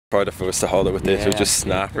Tried if I was to hold it with this, it would just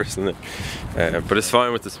snap or something. But it's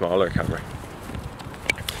fine with the smaller camera.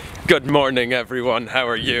 Good morning everyone, how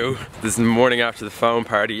are you? This is the morning after the foam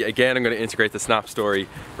party. Again, I'm going to integrate the snap story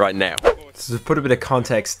right now. So to put a bit of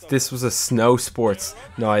context, this was a snow sports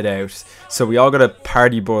night out. So we all got a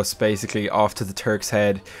party bus basically off to the Turk's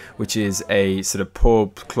Head, which is a sort of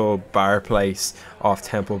pub, club, bar place off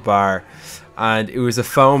Temple Bar. And it was a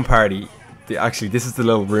foam party. Actually, this is the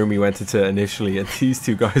little room we went into initially, and these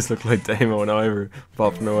two guys look like Damo and Ivor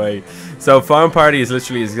popping away. So foam party is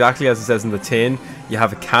literally exactly as it says in the tin. You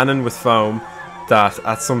have a Canon with foam that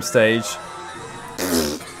at some stage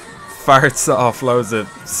farts off loads of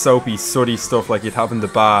soapy, sooty stuff like you'd have in the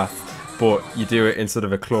bath, but you do it in sort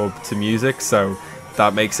of a club to music, so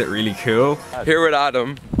that makes it really cool. Here with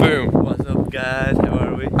Adam, boom. What's up guys, how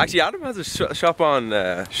are we? Actually, Adam has a shop on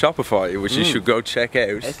Shopify, which you should go check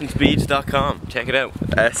out. EssenceBeads.com, check it out.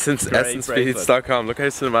 EssenceBeads.com, look how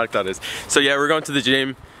cinematic that is. So yeah, we're going to the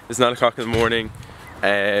gym. It's 9 o'clock in the morning.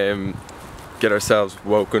 Get ourselves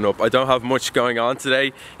woken up. I don't have much going on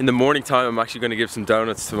today. In the morning time, I'm actually going to give some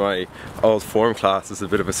donuts to my old form class as a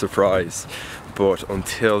bit of a surprise. But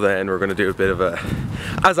until then, we're going to do a bit of a,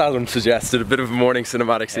 as Adam suggested, a bit of a morning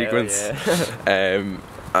cinematic sequence. Yeah.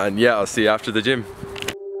 And yeah, I'll see you after the gym.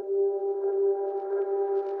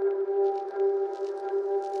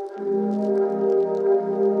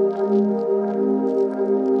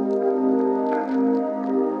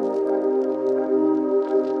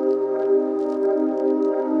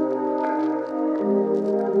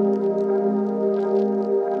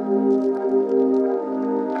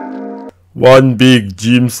 One big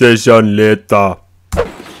gym session later.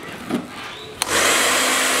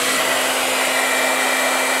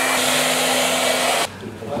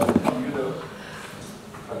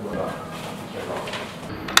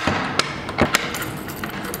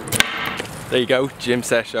 There you go, gym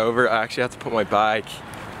session over. I actually had to put my bag.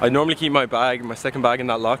 I normally keep my second bag in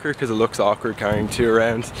that locker because it looks awkward carrying two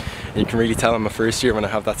around. And you can really tell I'm a first year when I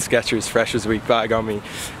have that Skechers Freshers Week bag on me.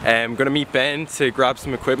 I'm going to meet Ben to grab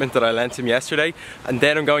some equipment that I lent him yesterday, and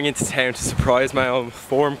then I'm going into town to surprise my own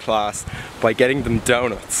form class by getting them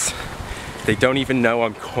donuts. They don't even know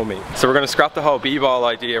I'm coming. So we're going to scrap the whole b-ball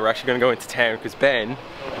idea. We're actually going to go into town because Ben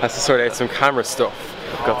has to sort out some camera stuff.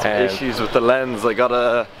 I've got some issues with the lens. I got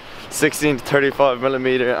a 16 to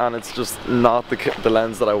 35mm and it's just not the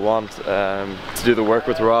lens that I want to do the work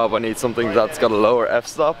with Rob. I need something that's got a lower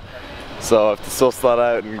f-stop, so I have to suss that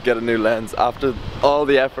out and get a new lens after all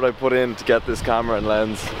the effort I put in to get this camera and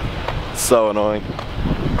lens. It's so annoying.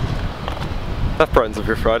 That brightens up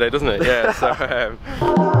your Friday, doesn't it? Yeah. So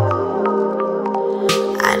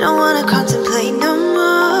I don't want to contemplate no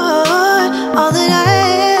more. All that I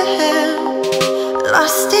am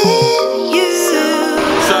lost in you.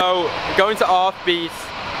 So going to Offbeat,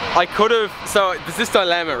 I could have, so there's this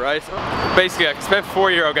dilemma, right? Basically I can spend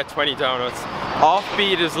 €4, get 20 donuts.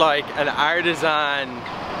 Offbeat is like an artisan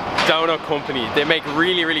donut company. They make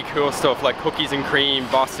really, really cool stuff like cookies and cream,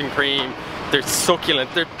 Boston cream. They're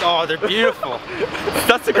succulent, they're beautiful.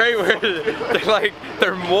 That's a great word.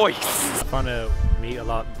 They're moist. I find the meat a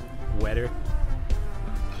lot wetter.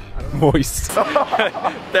 Moist.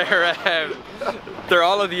 They're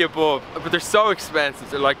all of the above, but they're so expensive.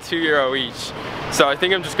 They're like €2 each. So I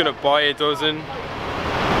think I'm just gonna buy a dozen,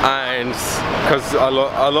 and because I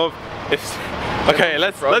love. Okay,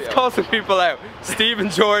 let's call some people out. Stephen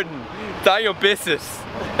Jordan, Daniel Bisset,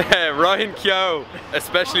 Ryan Keogh,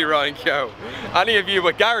 especially Ryan Keogh. Any of you,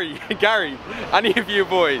 but Gary, any of you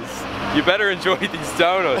boys, you better enjoy these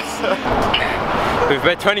donuts. We've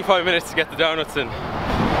about 25 minutes to get the donuts and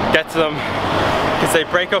get to them because they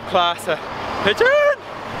break up class at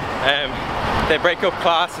they break up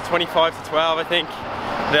class at 25 to 12, I think.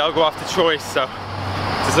 They all go off to choice, so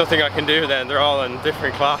there's nothing I can do then. They're all in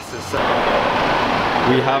different classes. So.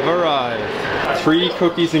 We have arrived. 3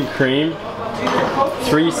 cookies and cream,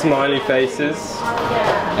 3 smiley faces,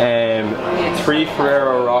 3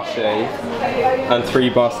 Ferrero Rocher, and 3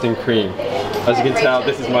 Boston cream. As you can tell,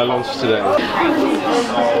 this is my lunch today.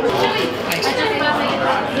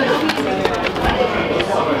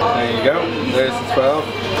 There you go, there's the 12.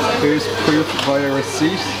 Here's proof via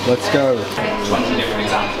receipt. Let's go.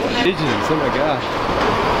 Pigeons, oh my god.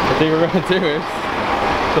 I think we're going to do it.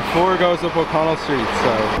 The 4 goes up O'Connell Street,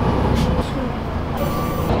 so.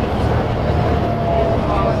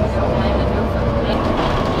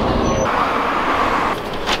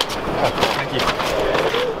 Thank you.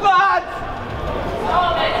 Lads!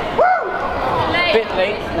 Woo! Bit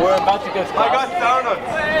late, we're about to go. I got donuts!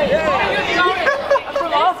 Yeah.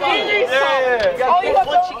 Yeah. All you got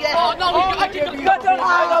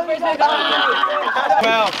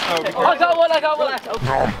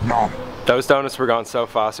Those donuts were gone so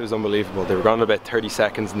fast, it was unbelievable. They were gone in about 30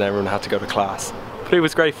 seconds and everyone had to go to class. But it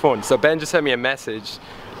was great fun. So Ben just sent me a message.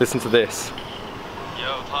 Listen to this.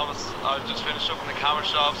 Yo, Thomas, I just finished up in the camera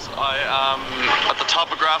shops. I am at the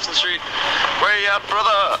top of Grafton Street. Where you at,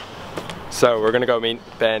 brother? So we're gonna go meet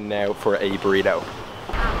Ben now for a burrito.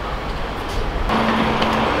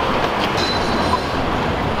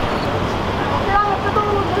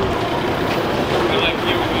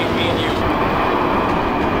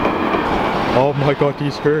 Oh my god,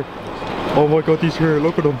 he's here. Oh my god, he's here.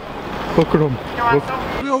 Look at him. Look at him. Look.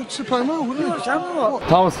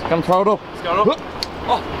 Thomas, come throw it up. Let's go up.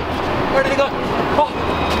 Oh, where did he go? Oh.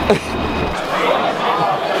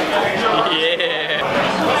 Yeah.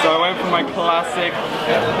 So I went for my classic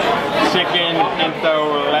chicken pinto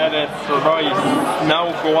lettuce rice,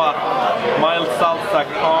 no guac, mild salsa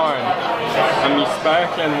corn, and me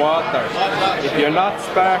sparkling water. If you're not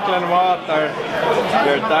sparkling water,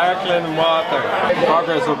 you're darkling water.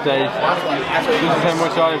 Progress update. This is how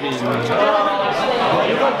much I've eaten.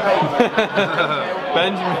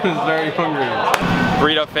 Benjamin is very hungry.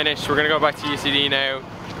 Burrito finished. We're gonna go back to UCD now.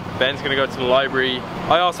 Ben's gonna go to the library.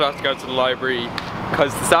 I also have to go to the library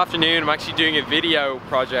because this afternoon I'm actually doing a video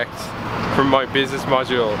project from my business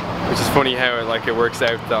module, which is funny how it works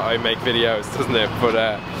out that I make videos, doesn't it? But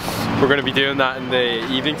we're gonna be doing that in the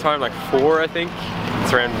evening time, like 4 I think.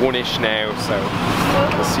 It's around 1ish now, so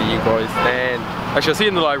we'll see you guys then. Actually, I'll see you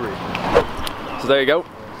in the library. So there you go.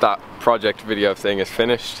 That project video thing is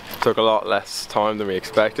finished. Took a lot less time than we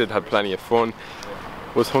expected, had plenty of fun.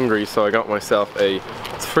 Was hungry, so I got myself a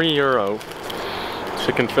 €3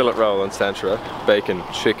 chicken fillet roll on Centra, bacon,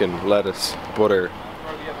 chicken, lettuce, butter.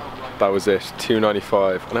 That was it,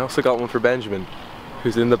 $2.95. And I also got one for Benjamin,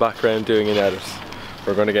 who's in the background doing an edit.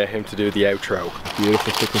 We're gonna get him to do the outro.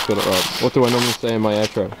 Beautiful chicken fillet roll. What do I normally say in my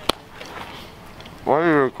outro? Why are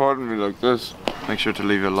you recording me like this? Make sure to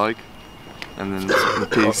leave a like. And then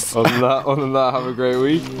peace. Other than that, have a great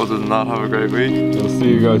week. Other than that, have a great week. We'll see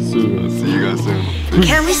you guys soon. See you guys soon.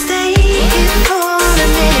 Can we stay here for a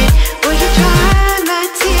minute?